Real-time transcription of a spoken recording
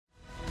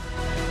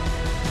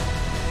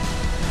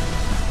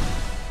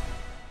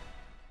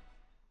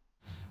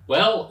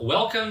Well,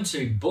 welcome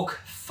to Book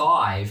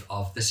 5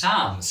 of the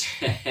Psalms.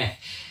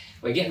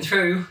 We're getting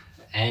through,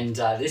 and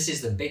this is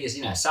the biggest,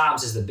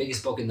 Psalms is the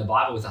biggest book in the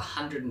Bible with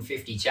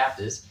 150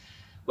 chapters.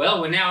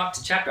 Well, we're now up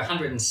to chapter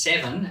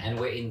 107,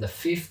 and we're in the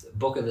 5th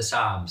book of the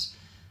Psalms.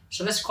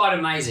 So that's quite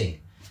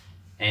amazing,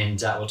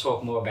 and we'll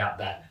talk more about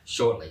that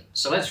shortly.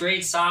 So let's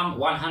read Psalm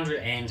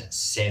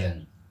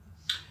 107.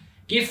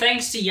 Give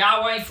thanks to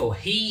Yahweh, for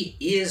he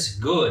is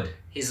good.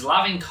 His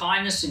loving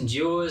kindness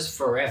endures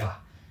forever.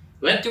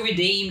 Let the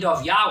redeemed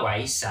of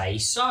Yahweh say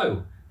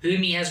so,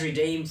 whom he has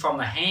redeemed from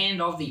the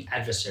hand of the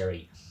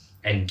adversary,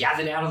 and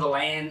gathered out of the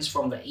lands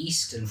from the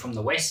east and from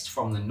the west,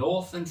 from the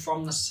north and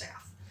from the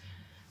south.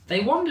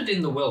 They wandered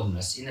in the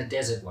wilderness in a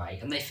desert way,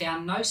 and they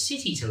found no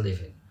city to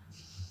live in.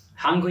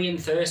 Hungry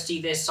and thirsty,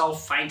 their soul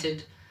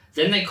fainted.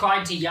 Then they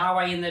cried to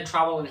Yahweh in their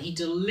trouble, and he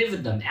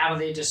delivered them out of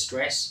their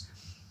distress.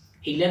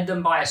 He led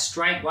them by a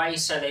straight way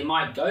so they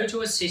might go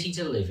to a city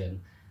to live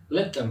in.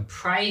 Let them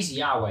praise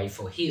Yahweh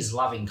for his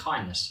loving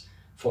kindness,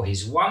 for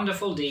his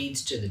wonderful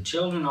deeds to the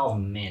children of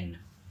men.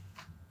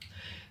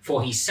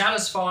 For he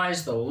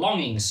satisfies the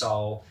longing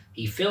soul,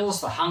 he fills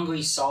the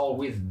hungry soul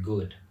with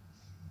good.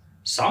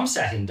 Some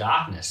sat in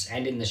darkness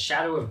and in the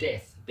shadow of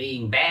death,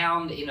 being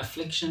bound in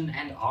affliction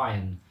and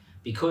iron,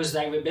 because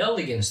they rebelled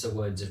against the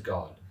words of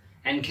God,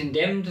 and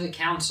condemned the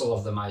counsel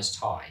of the Most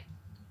High.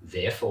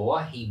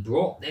 Therefore he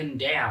brought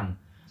down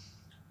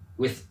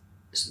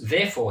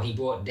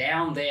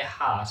their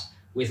heart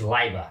with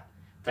labour.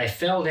 They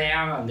fell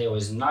down, and there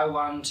was no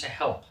one to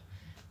help.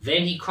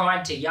 Then he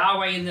cried to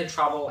Yahweh in their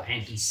trouble,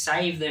 and he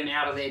saved them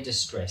out of their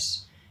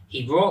distress.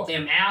 He brought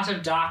them out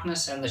of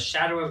darkness and the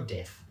shadow of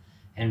death,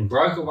 and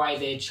broke away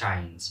their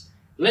chains.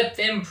 Let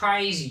them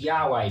praise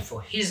Yahweh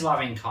for his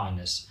loving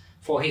kindness,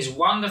 for his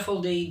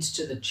wonderful deeds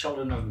to the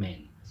children of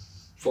men.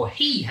 For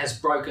he has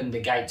broken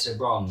the gates of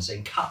bronze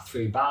and cut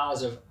through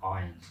bars of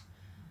iron.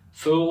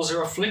 Fools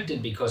are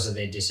afflicted because of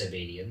their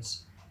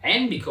disobedience,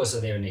 and because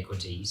of their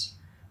iniquities.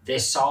 Their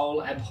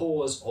soul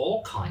abhors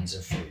all kinds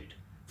of food.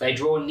 They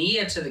draw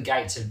near to the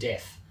gates of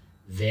death.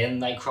 Then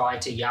they cry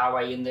to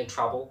Yahweh in their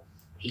trouble.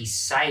 He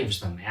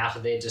saves them out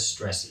of their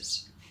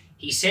distresses.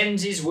 He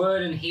sends his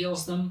word and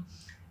heals them,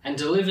 and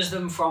delivers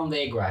them from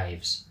their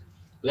graves.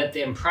 Let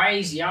them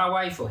praise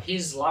Yahweh for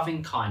his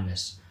loving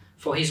kindness,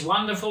 for his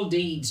wonderful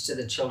deeds to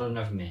the children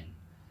of men.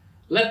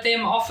 Let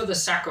them offer the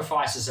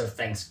sacrifices of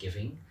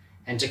thanksgiving,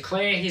 and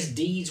declare his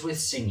deeds with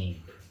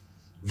singing.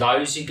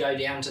 Those who go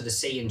down to the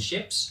sea in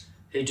ships,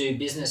 who do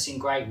business in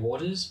great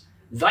waters,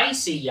 they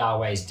see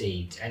Yahweh's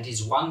deeds and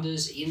his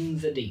wonders in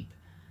the deep.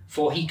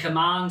 For he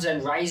commands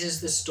and raises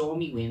the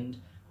stormy wind,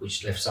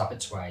 which lifts up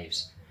its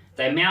waves.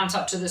 They mount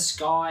up to the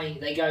sky,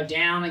 they go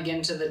down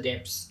again to the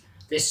depths.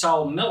 Their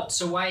soul melts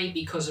away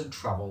because of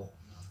trouble.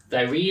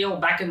 They reel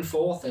back and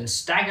forth and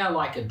stagger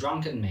like a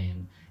drunken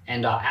man,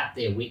 and are at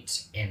their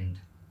wits' end.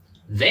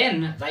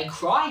 Then they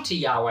cry to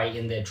Yahweh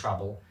in their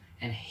trouble,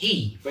 and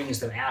he brings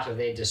them out of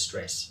their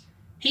distress.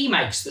 He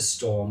makes the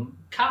storm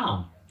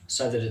calm,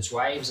 so that its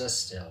waves are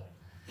still.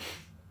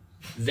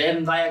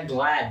 Then they are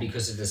glad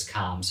because it is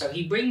calm, so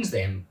he brings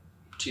them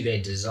to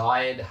their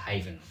desired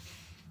haven.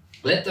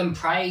 Let them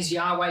praise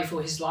Yahweh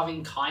for his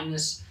loving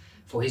kindness,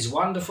 for his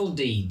wonderful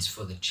deeds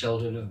for the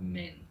children of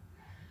men.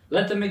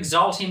 Let them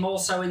exalt him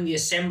also in the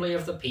assembly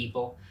of the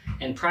people,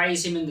 and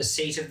praise him in the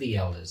seat of the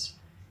elders.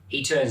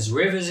 He turns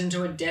rivers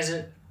into a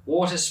desert,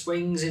 water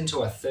springs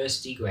into a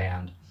thirsty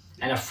ground,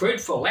 and a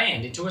fruitful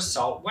land into a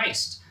salt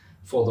waste,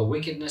 for the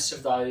wickedness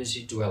of those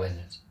who dwell in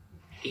it.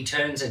 He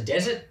turns a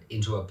desert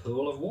into a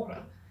pool of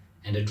water,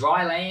 and a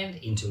dry land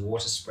into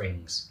water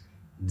springs.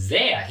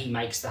 There he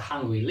makes the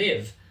hungry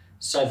live,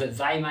 so that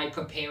they may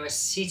prepare a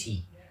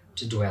city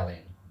to dwell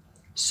in.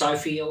 Sow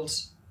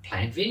fields,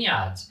 plant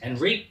vineyards, and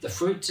reap the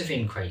fruits of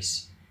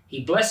increase.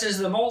 He blesses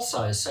them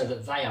also, so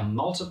that they are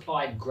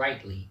multiplied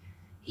greatly.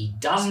 He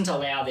doesn't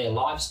allow their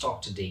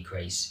livestock to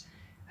decrease.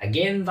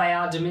 Again they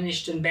are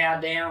diminished and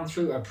bowed down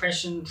through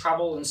oppression,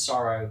 trouble, and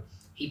sorrow.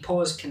 He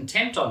pours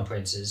contempt on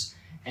princes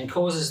and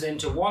causes them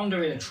to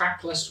wander in a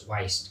trackless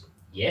waste.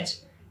 Yet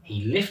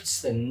he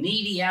lifts the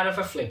needy out of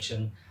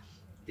affliction.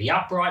 The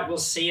upright will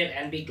see it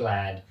and be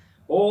glad.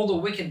 All the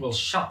wicked will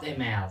shut their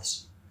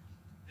mouths.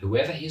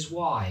 Whoever is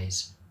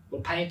wise will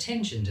pay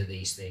attention to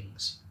these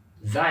things.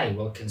 They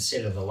will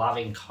consider the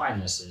loving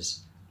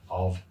kindnesses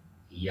of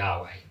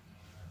Yahweh.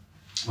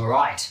 All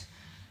right.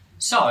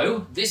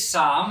 So this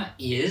psalm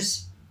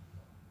is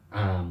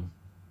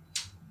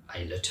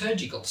a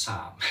liturgical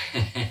psalm.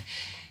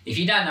 If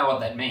you don't know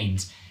what that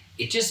means,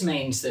 it just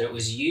means that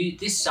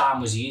this psalm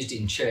was used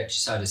in church,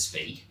 so to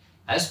speak,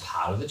 as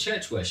part of the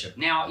church worship.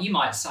 Now, you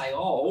might say,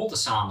 all the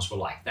psalms were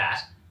like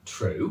that.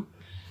 True.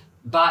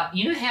 But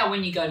you know how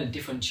when you go to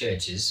different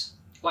churches,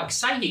 like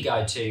say you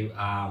go to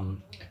a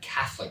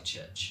Catholic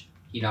church,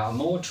 a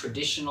more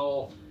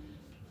traditional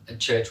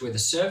church where the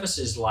service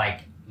is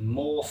like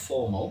more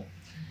formal,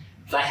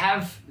 they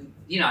have,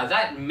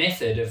 that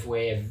method of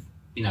where,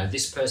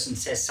 this person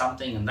says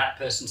something and that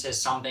person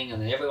says something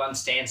and then everyone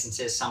stands and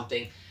says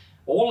something.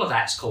 All of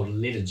that's called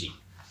liturgy.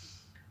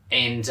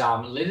 And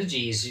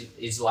liturgy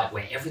is like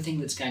where everything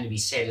that's going to be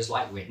said is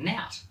like written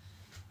out.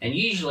 And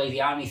usually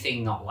the only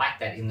thing not like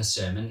that in the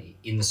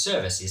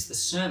service is the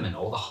sermon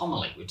or the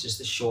homily, which is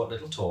the short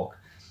little talk.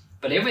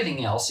 But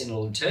everything else in a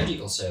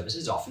liturgical service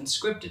is often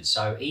scripted.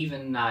 So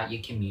even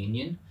your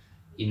communion,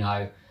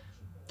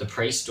 the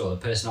priest or the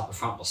person up the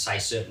front will say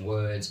certain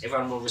words.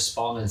 Everyone will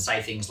respond and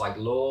say things like,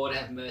 Lord,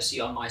 have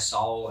mercy on my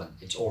soul. And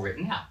it's all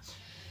written out.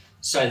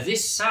 So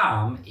this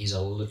psalm is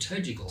a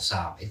liturgical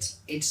psalm.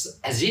 It's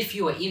as if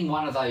you are in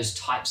one of those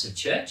types of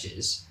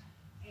churches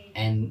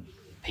and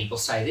people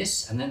say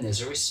this and then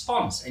there's a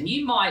response. And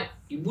you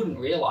wouldn't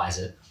realize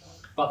it,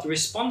 but the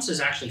response is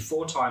actually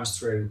 4 times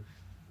through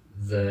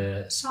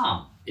the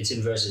psalm. It's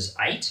in verses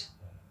 8.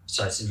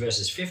 So it's in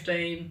verses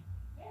 15.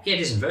 Yeah, it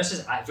is in verse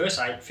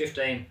 8,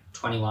 15,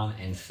 21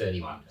 and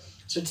 31.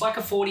 So it's like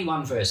a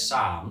 41 verse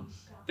psalm,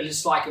 but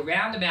it's like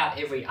around about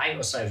every 8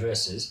 or so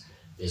verses,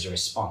 there's a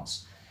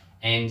response.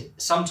 And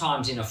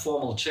sometimes in a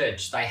formal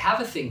church, they have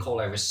a thing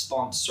called a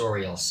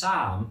responsorial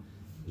psalm.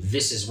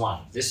 This is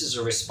one. This is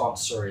a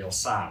responsorial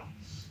psalm.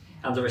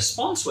 And the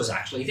response was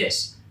actually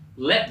this: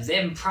 let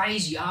them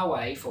praise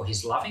Yahweh for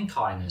his loving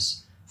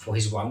kindness, for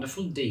his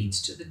wonderful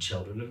deeds to the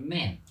children of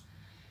men.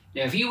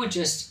 Now, if you were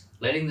just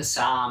letting the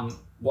psalm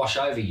wash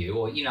over you,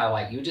 or, you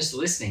were just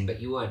listening,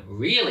 but you weren't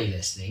really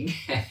listening,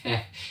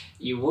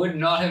 you would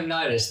not have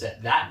noticed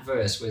that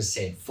verse was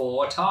said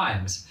 4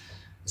 times.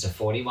 It's a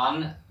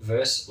 41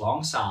 verse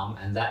long psalm,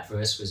 and that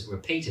verse was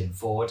repeated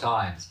 4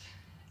 times.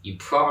 You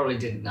probably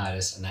didn't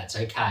notice, and that's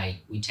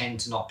okay. We tend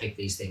to not pick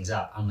these things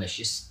up unless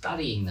you're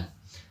studying them.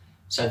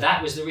 So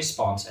that was the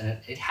response, and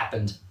it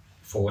happened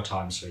 4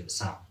 times through the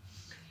psalm.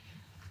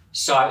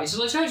 So it's a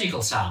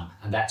liturgical psalm,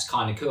 and that's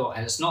kind of cool.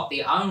 And it's not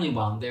the only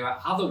one. There are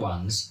other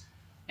ones,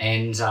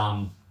 and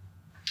a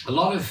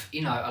lot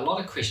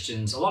of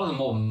Christians, a lot of the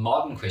more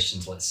modern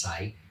Christians, let's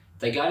say,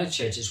 they go to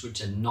churches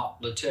which are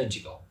not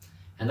liturgical.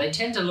 And they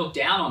tend to look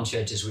down on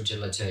churches which are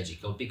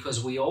liturgical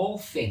because we all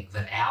think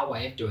that our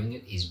way of doing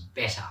it is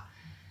better.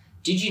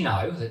 Did you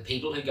know that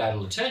people who go to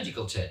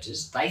liturgical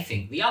churches, they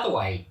think the other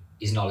way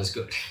is not as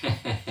good?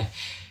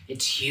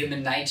 It's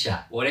human nature.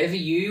 Whatever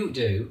you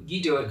do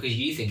it because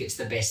you think it's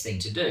the best thing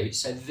to do.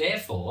 So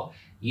therefore,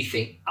 you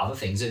think other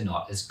things are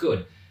not as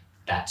good.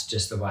 That's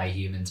just the way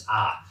humans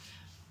are.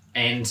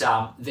 And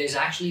there's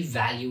actually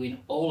value in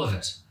all of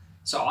it.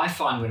 So I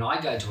find when I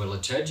go to a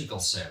liturgical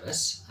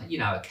service,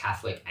 a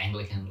Catholic,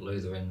 Anglican,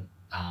 Lutheran,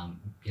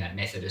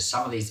 Methodist,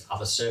 some of these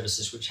other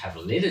services which have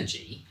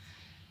liturgy,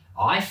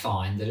 I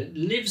find that it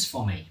lives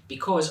for me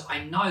because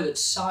I know that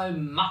so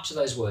much of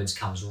those words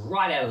comes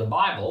right out of the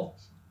Bible.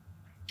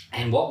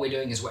 And what we're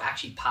doing is we're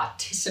actually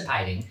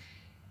participating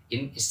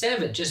in, instead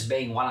of it just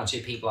being 1 or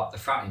 2 people up the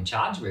front in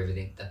charge of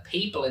everything, the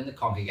people in the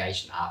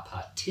congregation are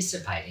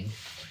participating.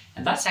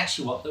 And that's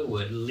actually what the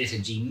word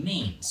liturgy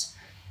means.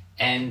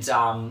 And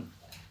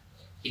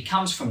it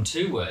comes from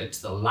 2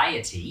 words, the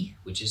laity,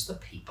 which is the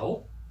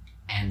people,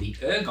 and the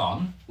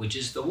ergon, which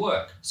is the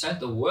work. So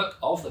the work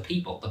of the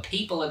people. The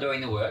people are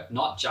doing the work,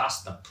 not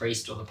just the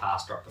priest or the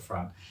pastor up the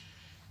front.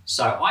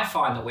 So I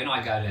find that when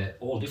I go to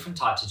all different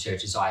types of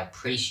churches, I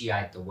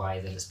appreciate the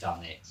way that it's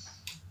done there.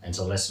 And it's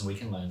a lesson we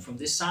can learn from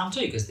this psalm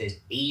too, because there's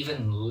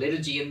even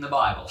liturgy in the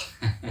Bible.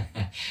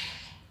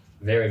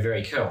 Very,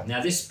 very cool.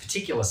 Now, this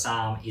particular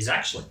psalm is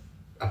actually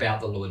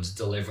about the Lord's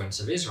deliverance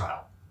of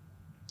Israel.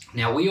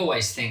 Now, we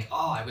always think,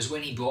 it was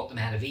when he brought them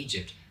out of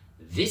Egypt.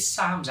 This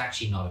psalm's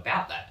actually not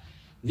about that.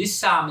 This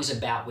psalm is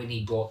about when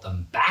he brought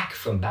them back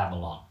from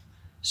Babylon.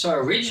 So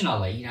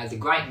originally, the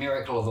great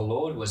miracle of the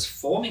Lord was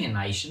forming a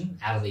nation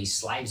out of these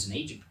slaves in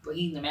Egypt,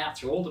 bringing them out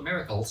through all the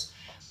miracles.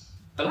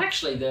 But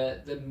actually,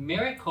 the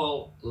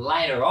miracle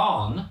later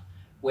on,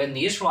 when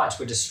the Israelites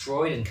were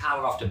destroyed and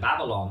carted off to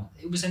Babylon,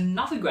 it was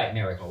another great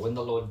miracle when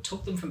the Lord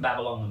took them from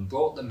Babylon and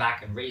brought them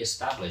back and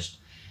re-established.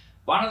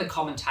 One of the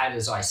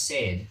commentators I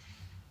said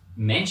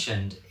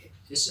mentioned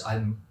this,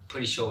 I'm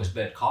pretty sure it was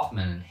Bert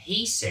Kaufman, and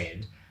he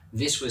said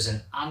this was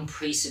an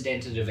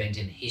unprecedented event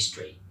in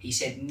history. He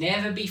said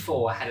never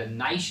before had a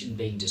nation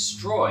been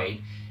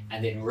destroyed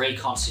and then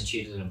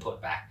reconstituted and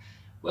put back.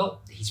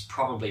 Well, he's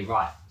probably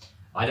right.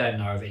 I don't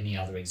know of any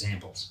other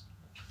examples.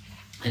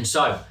 And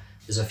so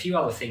there's a few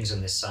other things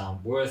in this psalm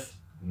worth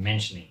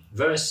mentioning.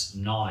 Verse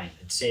 9,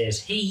 it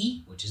says,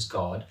 he, which is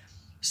God,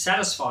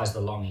 satisfies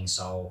the longing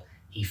soul.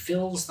 He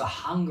fills the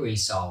hungry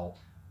soul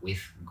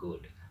with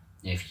good.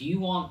 Now, if you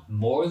want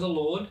more of the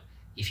Lord,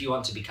 if you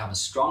want to become a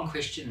strong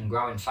Christian and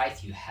grow in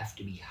faith, you have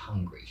to be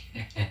hungry.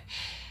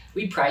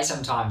 We pray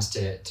sometimes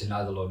to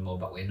know the Lord more,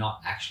 but we're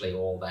not actually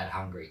all that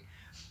hungry.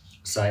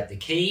 So the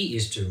key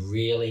is to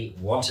really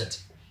want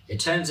it. It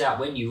turns out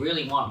when you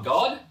really want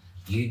God,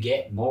 you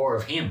get more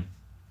of him.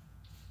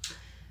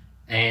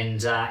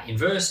 And in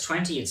verse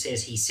 20, it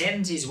says, he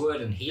sends his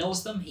word and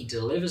heals them. He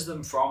delivers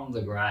them from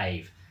the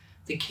grave.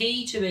 The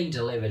key to being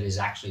delivered is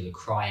actually to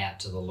cry out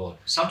to the Lord.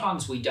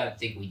 Sometimes we don't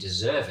think we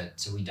deserve it,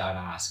 so we don't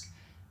ask.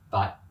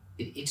 But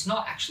it's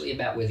not actually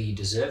about whether you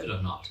deserve it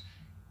or not.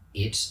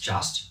 It's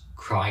just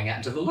crying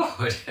out to the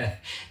Lord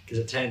because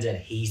it turns out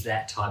he's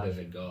that type of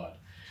a God.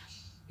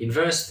 In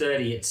verse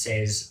 30, it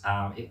says,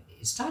 it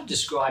started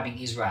describing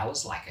Israel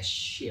as like a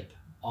ship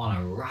on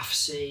a rough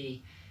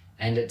sea,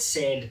 and it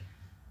said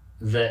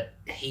that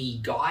he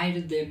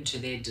guided them to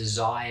their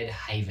desired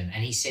haven,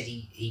 and he said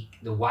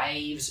the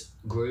waves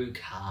grew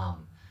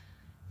calm.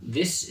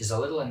 This is a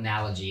little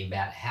analogy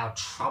about how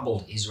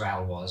troubled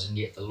Israel was, and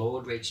yet the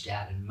Lord reached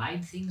out and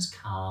made things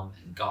calm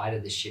and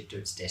guided the ship to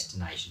its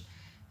destination.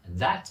 And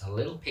that's a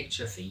little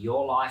picture for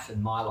your life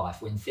and my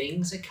life. When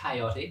things are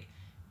chaotic,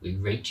 we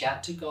reach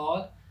out to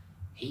God.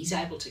 He's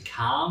able to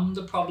calm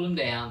the problem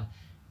down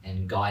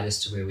and guide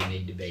us to where we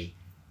need to be.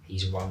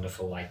 He's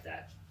wonderful like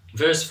that.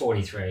 Verse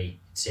 43,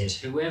 it says,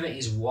 whoever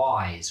is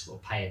wise will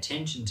pay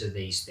attention to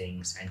these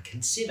things and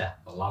consider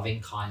the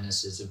loving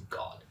kindnesses of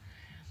God.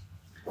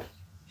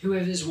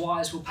 Whoever is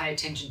wise will pay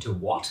attention to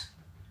what?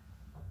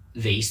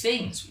 These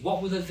things.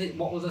 What were the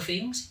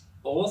things?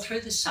 All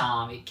through the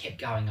psalm, it kept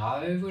going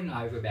over and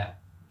over about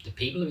the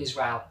people of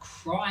Israel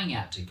crying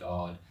out to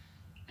God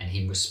and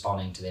him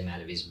responding to them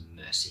out of his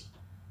mercy.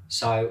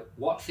 So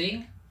what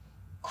thing?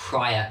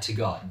 Cry out to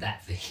God,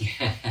 that thing.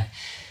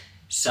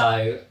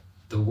 So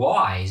the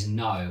wise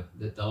know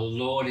that the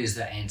Lord is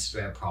the answer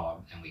to our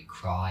problem, and we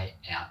cry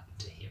out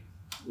to him.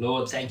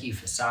 Lord, thank you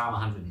for Psalm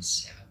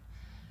 107.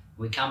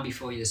 We come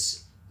before you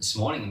this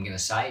morning, I'm going to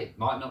say, it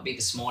might not be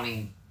this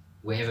morning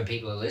wherever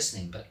people are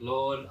listening, but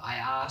Lord, I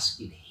ask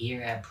you to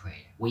hear our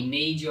prayer. We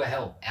need your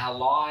help. Our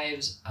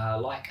lives are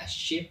like a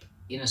ship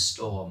in a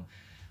storm.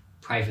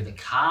 Pray for the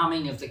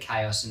calming of the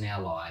chaos in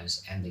our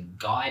lives and the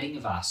guiding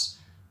of us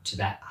to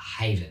that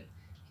haven.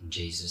 In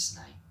Jesus'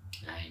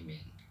 name, amen.